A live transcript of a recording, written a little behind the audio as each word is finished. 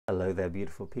know they're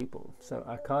beautiful people. So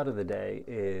our card of the day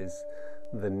is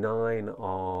the 9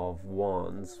 of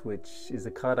Wands, which is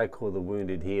a card I call the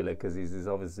Wounded Healer, because he's this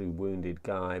obviously wounded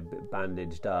guy,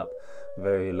 bandaged up,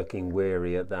 very looking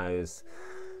weary at those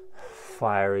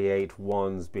fiery 8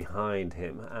 wands behind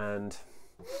him. And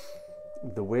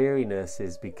the weariness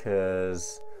is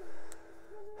because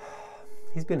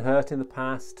he's been hurt in the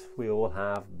past. We all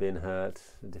have been hurt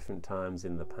at different times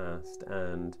in the past,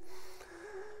 and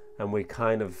we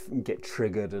kind of get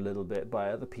triggered a little bit by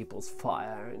other people's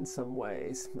fire in some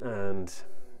ways. And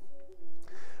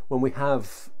when we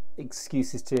have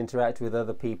excuses to interact with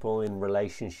other people in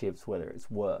relationships, whether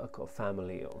it's work or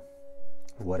family or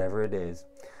whatever it is,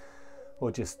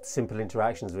 or just simple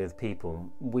interactions with people,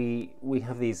 we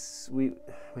have these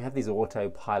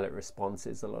autopilot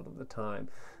responses a lot of the time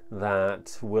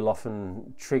that will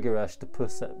often trigger us to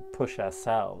push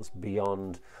ourselves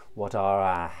beyond what are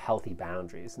our healthy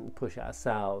boundaries, and push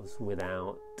ourselves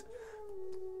without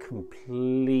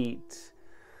complete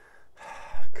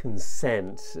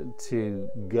consent to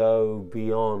go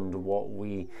beyond what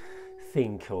we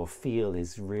think or feel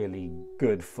is really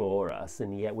good for us.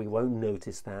 And yet we won't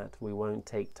notice that. We won't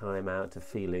take time out to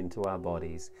feel into our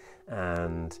bodies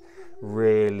and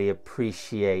really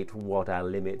appreciate what our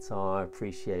limits are,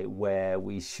 appreciate where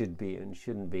we should be and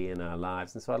shouldn't be in our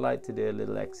lives. And so I'd like to do a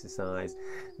little exercise.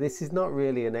 This is not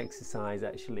really an exercise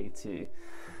actually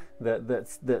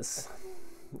that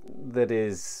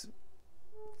is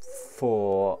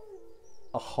for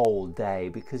a whole day,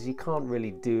 because you can't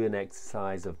really do an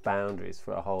exercise of boundaries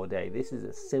for a whole day. This is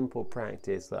a simple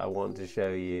practice that I want to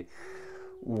show you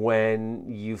when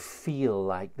you feel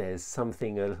like there's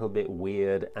something a little bit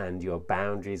weird and your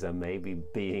boundaries are maybe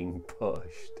being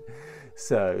pushed.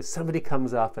 So somebody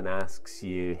comes up and asks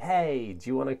you, hey, do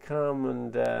you want to come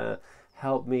and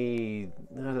help me,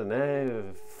 I don't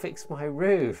know, fix my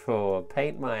roof or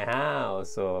paint my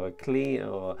house or clean,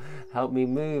 or help me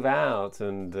move out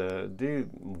and do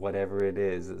whatever it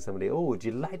is that somebody, oh, would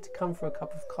you like to come for a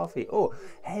cup of coffee? Oh,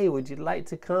 hey, would you like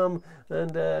to come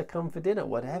and come for dinner?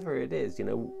 Whatever it is, you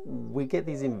know, we get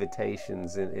these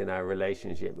invitations in our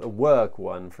relationship. A work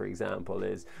one, for example,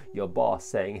 is your boss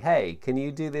saying, hey, can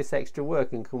you do this extra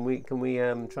work, and can we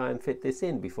try and fit this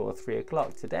in before 3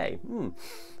 o'clock today?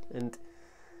 And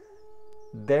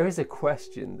there is a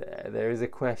question there. There is a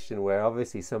question where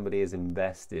obviously somebody is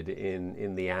invested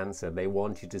in the answer. They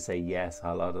want you to say yes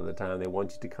a lot of the time. They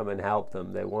want you to come and help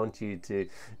them. They want you to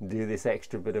do this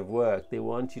extra bit of work. They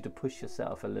want you to push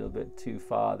yourself a little bit too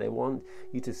far. They want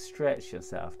you to stretch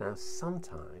yourself. Now,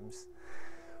 sometimes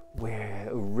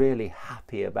we're really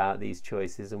happy about these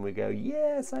choices and we go,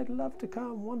 yes, I'd love to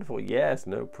come. Wonderful. Yes,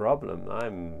 no problem.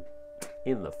 I'm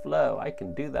in the flow. I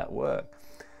can do that work.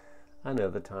 And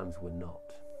other times we're not.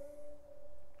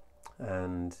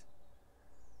 And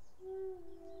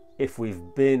if we've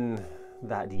been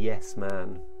that yes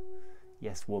man,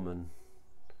 yes woman,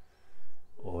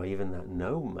 or even that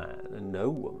no man and no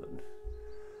woman,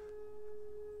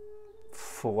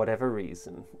 for whatever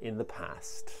reason in the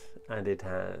past, and it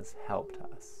has helped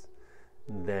us,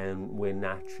 then we're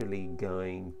naturally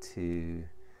going to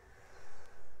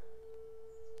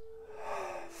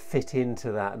fit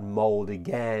into that mold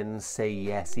again, say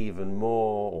yes even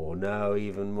more or no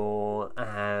even more,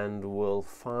 and we'll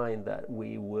find that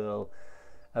we will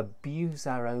abuse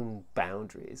our own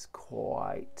boundaries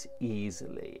quite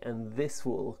easily, and this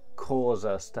will cause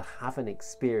us to have an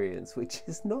experience which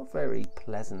is not very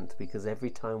pleasant, because every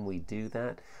time we do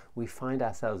that we find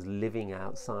ourselves living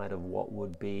outside of what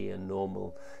would be a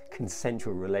normal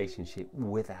consensual relationship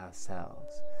with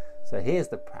ourselves. So here's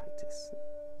the practice.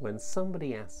 When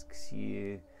somebody asks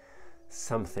you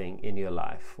something in your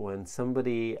life, when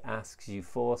somebody asks you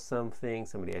for something,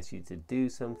 somebody asks you to do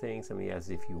something, somebody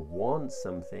asks if you want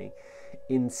something,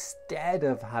 instead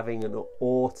of having an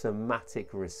automatic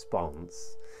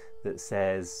response that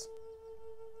says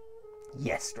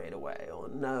yes straight away or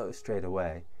no straight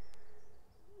away,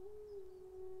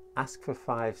 ask for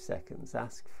 5 seconds,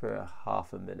 ask for a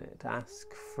half a minute,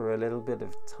 ask for a little bit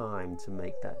of time to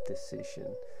make that decision.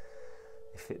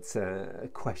 If it's a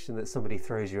question that somebody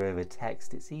throws you over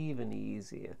text, it's even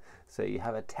easier. So you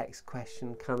have a text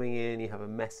question coming in, you have a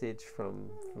message from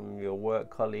your work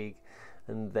colleague,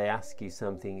 and they ask you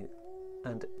something,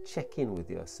 and check in with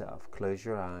yourself. Close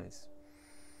your eyes.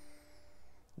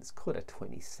 It's called a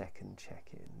 20-second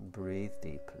check-in. Breathe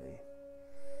deeply.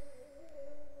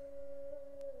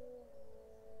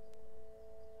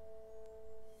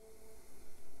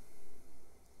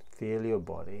 Feel your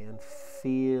body and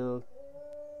feel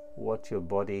what your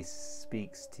body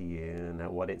speaks to you and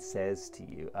what it says to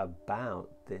you about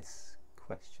this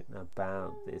question,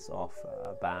 about this offer,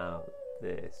 about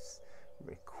this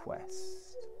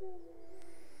request.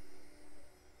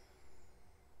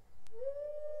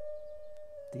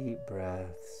 Deep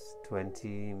breaths,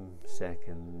 20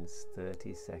 seconds,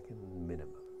 30-second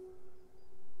minimum.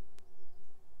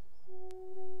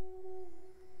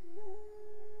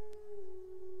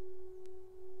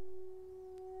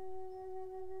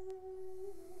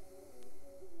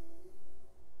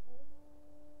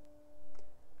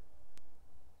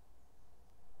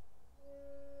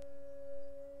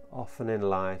 Often in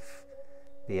life,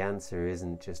 the answer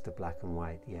isn't just a black and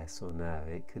white yes or no.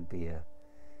 It could be a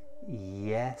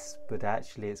yes, but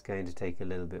actually it's going to take a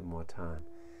little bit more time.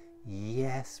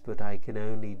 Yes, but I can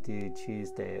only do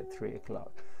Tuesday at 3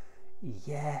 o'clock.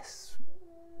 Yes,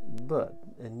 but,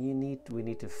 and we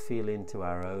need to feel into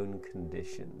our own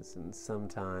conditions, and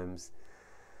sometimes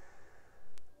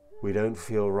we don't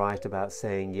feel right about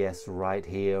saying yes right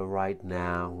here, right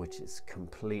now, which is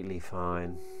completely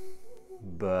fine.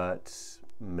 But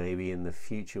maybe in the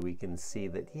future we can see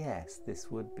that yes, this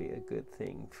would be a good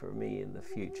thing for me in the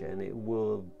future, and it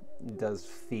does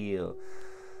feel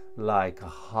like a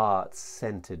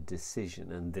heart-centered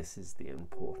decision. And this is the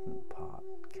important part.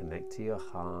 Connect to your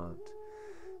heart.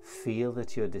 Feel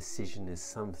that your decision is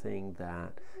something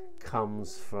that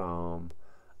comes from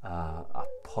a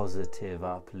positive,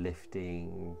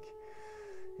 uplifting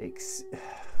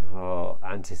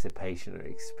anticipation or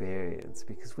experience,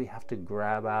 because we have to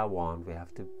grab our wand. We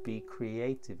have to be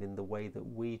creative in the way that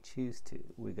we choose to.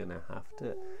 We're going to have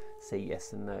to say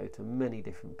yes and no to many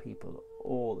different people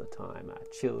all the time, our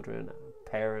children, our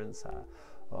parents,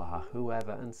 or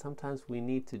whoever, and sometimes we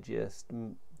need to just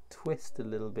twist a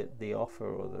little bit the offer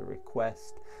or the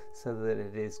request so that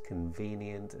it is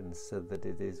convenient and so that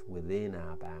it is within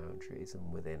our boundaries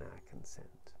and within our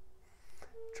consent.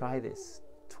 Try this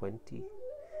 20,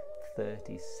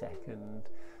 30-second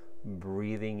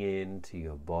breathing into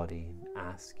your body.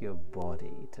 Ask your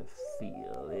body to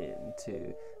feel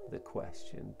into the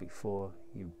question before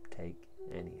you take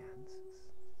any answers.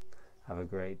 Have a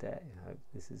great day. I hope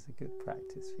this is a good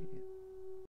practice for you.